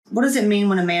What does it mean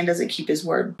when a man doesn't keep his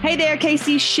word? Hey there,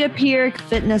 Casey Ship here,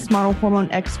 fitness model, hormone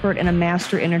expert, and a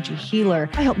master energy healer.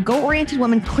 I help goal-oriented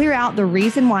women clear out the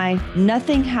reason why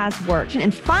nothing has worked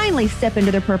and finally step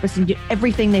into their purpose and get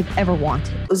everything they've ever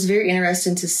wanted. It was very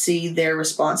interesting to see their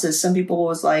responses. Some people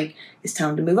was like, it's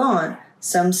time to move on.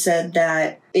 Some said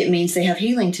that it means they have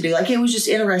healing to do. Like, it was just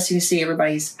interesting to see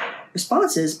everybody's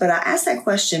responses. But I asked that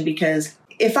question because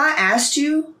if I asked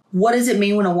you, what does it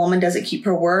mean when a woman doesn't keep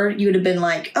her word? You would have been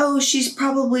like, oh, she's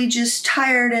probably just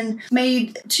tired and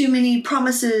made too many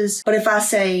promises. But if I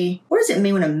say, what does it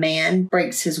mean when a man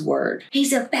breaks his word?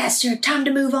 He's a bastard. Time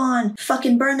to move on.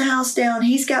 Fucking burn the house down.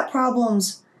 He's got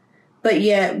problems. But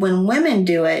yet when women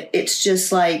do it, it's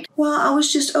just like, well, I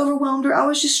was just overwhelmed, or I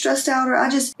was just stressed out, or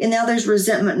and now there's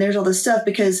resentment and there's all this stuff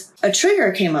because a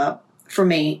trigger came up for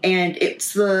me, and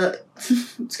it's going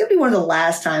to be one of the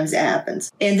last times it happens.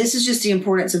 And this is just the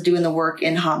importance of doing the work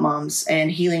in Hot Moms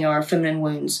and healing our feminine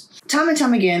wounds. Time and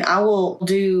time again, I will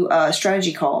do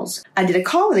strategy calls. I did a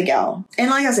call with a gal.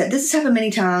 And like I said, this has happened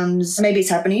many times. Maybe it's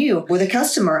happened to you with a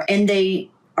customer, and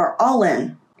they are all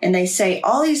in and they say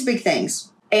all these big things.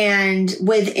 And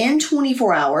within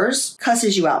 24 hours,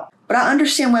 cusses you out. But I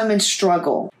understand women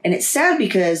struggle. And it's sad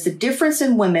because the difference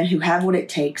in women who have what it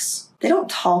takes, they don't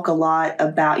talk a lot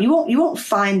about, you won't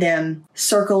find them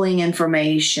circling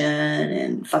information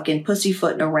and fucking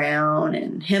pussyfooting around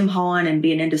and hem-hawing and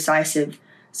being indecisive.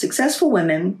 Successful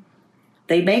women,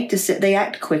 they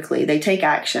act quickly. They take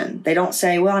action. They don't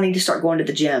say, well, I need to start going to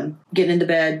the gym, getting into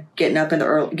bed, getting up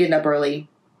early,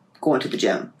 going to the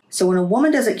gym. So when a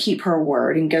woman doesn't keep her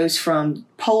word and goes from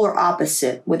polar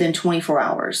opposite within 24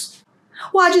 hours,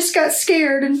 well, I just got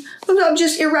scared and I'm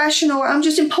just irrational, or I'm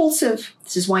just impulsive.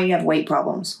 This is why you have weight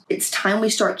problems. It's time we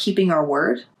start keeping our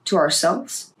word to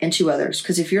ourselves and to others.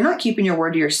 Because if you're not keeping your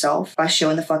word to yourself by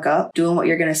showing the fuck up, doing what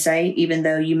you're going to say, even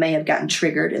though you may have gotten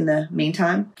triggered in the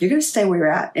meantime, you're going to stay where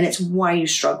you're at. And it's why you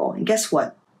struggle. And guess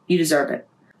what? You deserve it.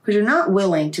 Because you're not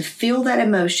willing to feel that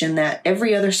emotion that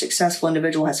every other successful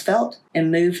individual has felt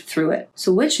and moved through it.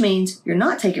 So which means you're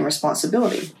not taking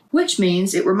responsibility. Which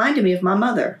means it reminded me of my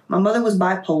mother. My mother was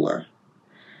bipolar.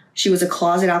 She was a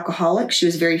closet alcoholic. She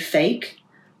was very fake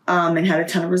and had a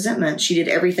ton of resentment. She did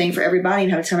everything for everybody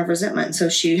and had a ton of resentment. And so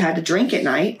she had to drink at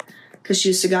night because she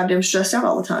was so goddamn stressed out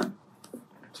all the time.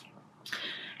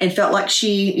 And felt like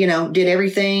she, did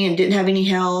everything and didn't have any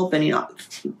help, and,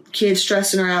 kids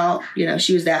stressing her out.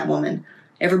 She was that woman.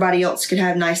 Everybody else could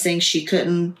have nice things. She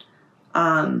couldn't,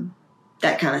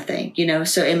 that kind of thing,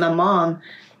 So, and my mom,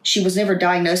 she was never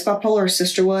diagnosed bipolar. Her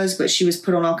sister was, but she was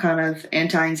put on all kind of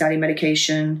anti-anxiety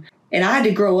medication. And I had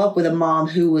to grow up with a mom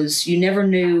who was, you never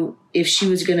knew if she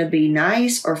was going to be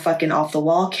nice or fucking off the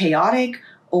wall, chaotic,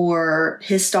 or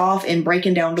pissed off and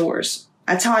breaking down doors.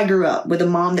 That's how I grew up, with a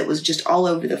mom that was just all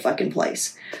over the fucking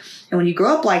place. And when you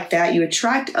grow up like that, you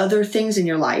attract other things in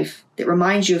your life that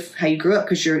reminds you of how you grew up,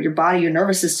 because your body, your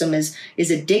nervous system is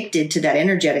addicted to that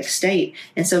energetic state.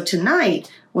 And so tonight,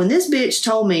 when this bitch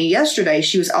told me yesterday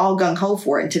she was all gung-ho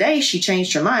for it, and today she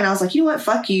changed her mind, I was like, you know what?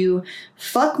 Fuck you.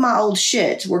 Fuck my old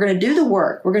shit. We're going to do the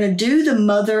work. We're going to do the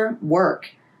mother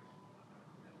work.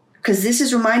 Because this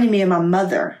is reminding me of my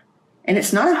mother. And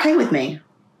it's not okay with me.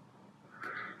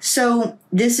 So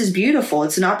this is beautiful.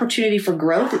 It's an opportunity for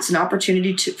growth. It's an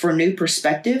opportunity for new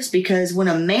perspectives, because when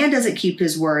a man doesn't keep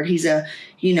his word, he's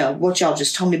what y'all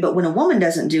just told me. But when a woman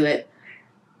doesn't do it,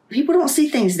 people don't see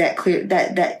things that clear,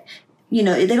 that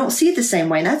they don't see it the same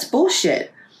way. And that's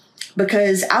bullshit.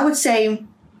 Because I would say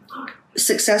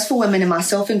successful women, and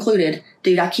myself included,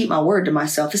 dude, I keep my word to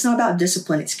myself. It's not about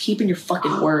discipline. It's keeping your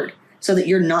fucking word. So that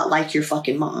you're not like your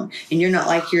fucking mom, and you're not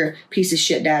like your piece of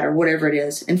shit dad, or whatever it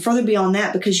is. And further beyond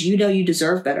that, because you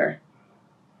deserve better.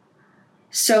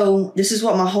 So this is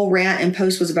what my whole rant and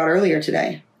post was about earlier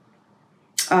today.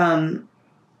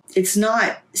 It's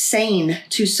not sane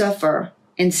to suffer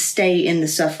and stay in the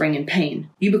suffering and pain.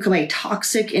 You become a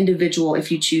toxic individual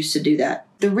if you choose to do that.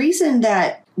 The reason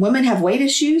that women have weight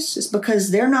issues is because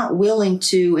they're not willing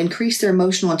to increase their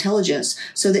emotional intelligence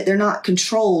so that they're not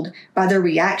controlled by their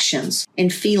reactions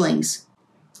and feelings.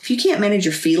 If you can't manage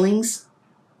your feelings,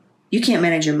 you can't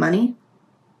manage your money.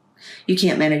 You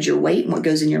can't manage your weight and what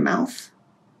goes in your mouth.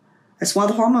 That's why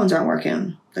the hormones aren't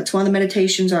working. That's why the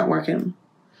meditations aren't working.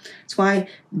 That's why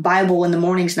Bible in the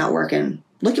morning's not working.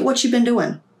 Look at what you've been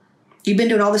doing. You've been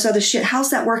doing all this other shit. How's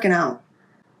that working out?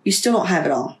 You still don't have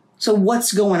it all. So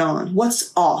what's going on?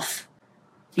 What's off?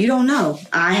 You don't know.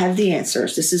 I have the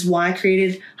answers. This is why I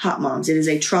created Hot Moms. It is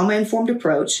a trauma-informed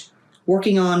approach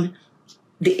working on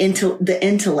the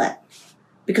intellect.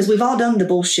 Because we've all done the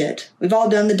bullshit. We've all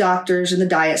done the doctors and the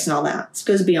diets and all that. It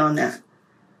goes beyond that.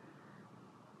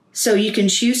 So you can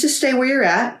choose to stay where you're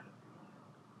at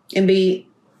and be,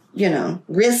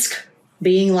 risk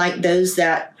being like those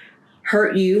that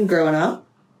hurt you growing up.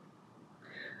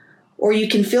 Or you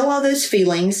can feel all those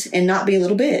feelings and not be a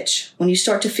little bitch. When you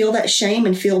start to feel that shame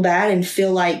and feel bad and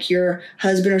feel like your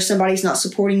husband or somebody's not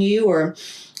supporting you, or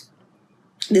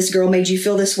this girl made you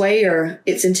feel this way, or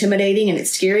it's intimidating and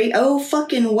it's scary. Oh,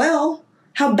 fucking well,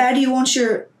 how bad do you want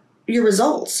your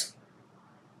results?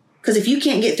 Because if you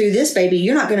can't get through this, baby,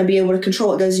 you're not going to be able to control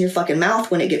what goes in your fucking mouth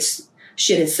when it gets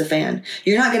shit hits the fan.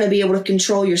 You're not going to be able to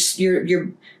control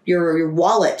your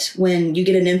wallet when you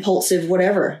get an impulsive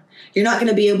whatever. You're not going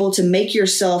to be able to make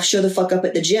yourself show the fuck up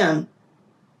at the gym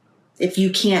if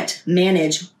you can't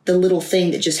manage the little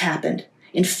thing that just happened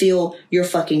and feel your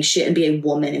fucking shit and be a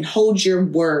woman and hold your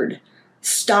word.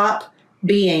 Stop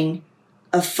being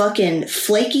a fucking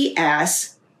flaky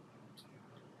ass.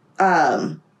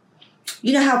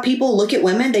 You know how people look at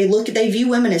women? They view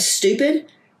women as stupid,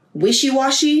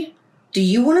 wishy-washy. Do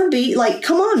you want to be like,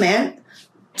 come on, man,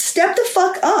 step the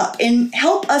fuck up and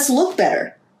help us look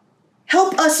better.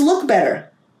 Help us look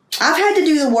better. I've had to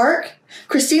do the work.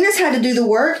 Christina's had to do the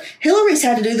work. Hillary's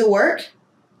had to do the work.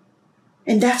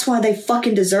 And that's why they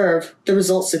fucking deserve the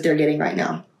results that they're getting right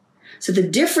now. So the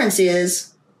difference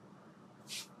is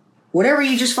whatever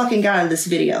you just fucking got out of this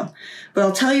video. But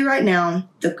I'll tell you right now,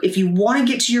 if you want to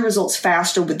get to your results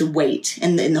faster with the weight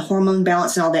and the hormone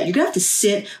balance and all that, you're going to have to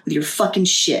sit with your fucking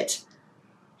shit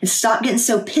and stop getting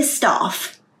so pissed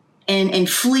off and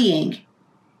fleeing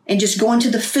and just going to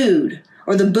the food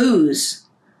or the booze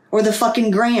or the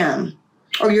fucking gram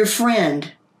or your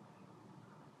friend.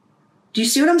 Do you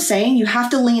see what I'm saying? You have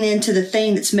to lean into the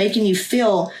thing that's making you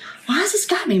feel, why has this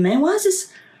got me, man? Why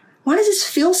does this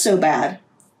feel so bad?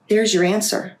 There's your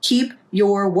answer. Keep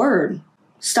your word.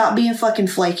 Stop being fucking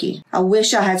flaky. I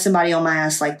wish I had somebody on my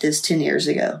ass like this 10 years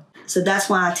ago. So that's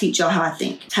why I teach y'all how I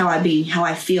think, how I be, how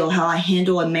I feel, how I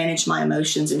handle and manage my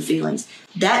emotions and feelings.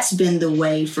 That's been the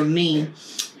way for me.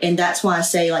 And that's why I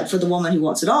say, like, for the woman who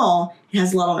wants it all and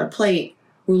has a lot on her plate,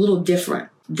 we're a little different.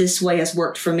 This way has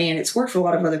worked for me, and it's worked for a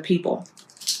lot of other people.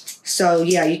 So,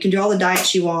 yeah, you can do all the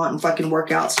diets you want and fucking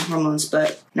workouts and hormones,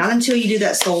 but not until you do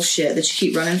that soul shit that you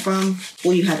keep running from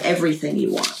will you have everything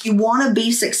you want. You want to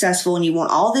be successful, and you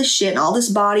want all this shit and all this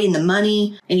body and the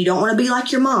money, and you don't want to be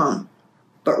like your mom.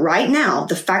 But right now,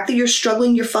 the fact that you're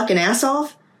struggling your fucking ass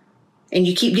off, and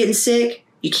you keep getting sick,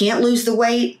 you can't lose the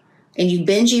weight, and you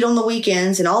binge eat on the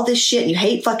weekends and all this shit, and you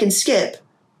hate fucking Skip,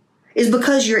 is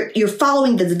because you're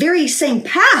following the very same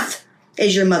path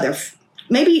as your mother.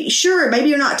 Maybe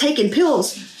you're not taking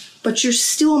pills, but you're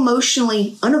still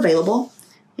emotionally unavailable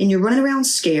and you're running around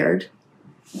scared,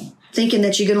 thinking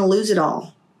that you're going to lose it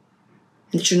all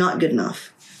and that you're not good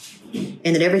enough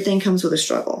and that everything comes with a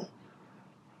struggle.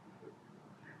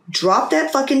 Drop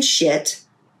that fucking shit,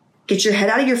 get your head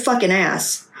out of your fucking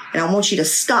ass, and I want you to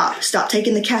stop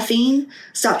taking the caffeine,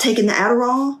 stop taking the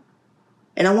Adderall.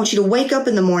 And I want you to wake up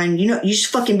in the morning, you just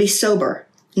fucking be sober.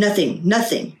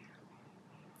 Nothing.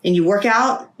 And you work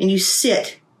out and you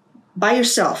sit by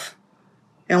yourself.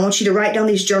 And I want you to write down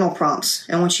these journal prompts.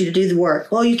 And I want you to do the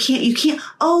work. Well, you can't.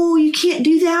 Oh, you can't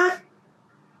do that?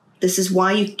 This is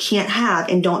why you can't have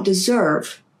and don't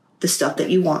deserve the stuff that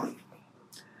you want.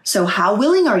 So how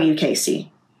willing are you,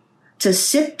 Casey, to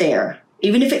sit there,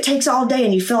 even if it takes all day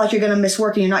and you feel like you're going to miss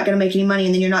work and you're not going to make any money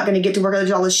and then you're not going to get to work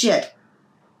on all this shit?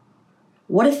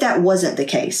 What if that wasn't the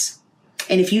case?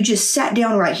 And if you just sat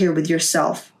down right here with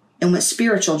yourself and went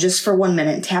spiritual just for 1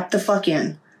 minute and tapped the fuck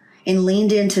in and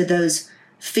leaned into those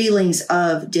feelings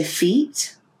of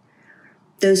defeat,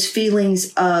 those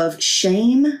feelings of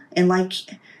shame, and like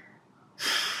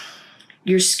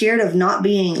you're scared of not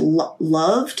being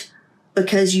loved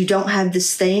because you don't have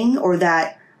this thing or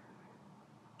that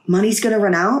money's going to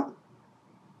run out.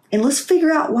 And let's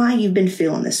figure out why you've been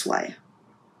feeling this way.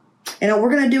 And we're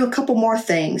going to do a couple more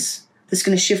things that's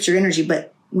going to shift your energy.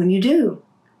 But when you do,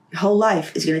 your whole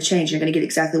life is going to change. You're going to get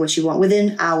exactly what you want.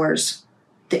 Within hours,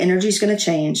 the energy is going to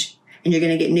change and you're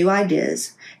going to get new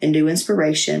ideas and new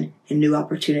inspiration and new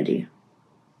opportunity.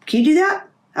 Can you do that?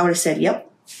 I would have said, yep.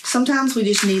 Sometimes we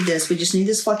just need this. We just need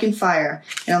this fucking fire.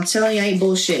 And I'm telling you, I ain't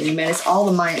bullshitting you, man. It's all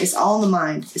the mind. It's all in the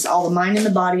mind. It's all the mind and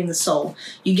the body and the soul.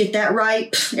 You get that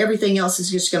right, everything else is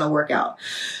just going to work out.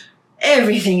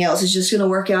 Everything else is just going to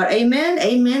work out. Amen.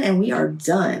 Amen. And we are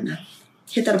done.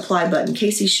 Hit that apply button.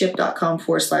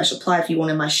 CaseyShip.com/apply if you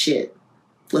want in my shit.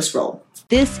 Let's roll.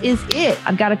 This is it.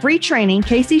 I've got a free training,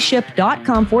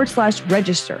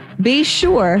 CaseyShip.com/register. Be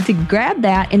sure to grab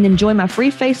that and then join my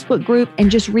free Facebook group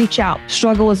and just reach out.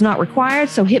 Struggle is not required.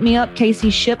 So hit me up,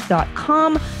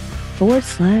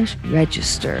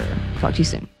 CaseyShip.com/register. Talk to you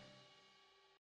soon.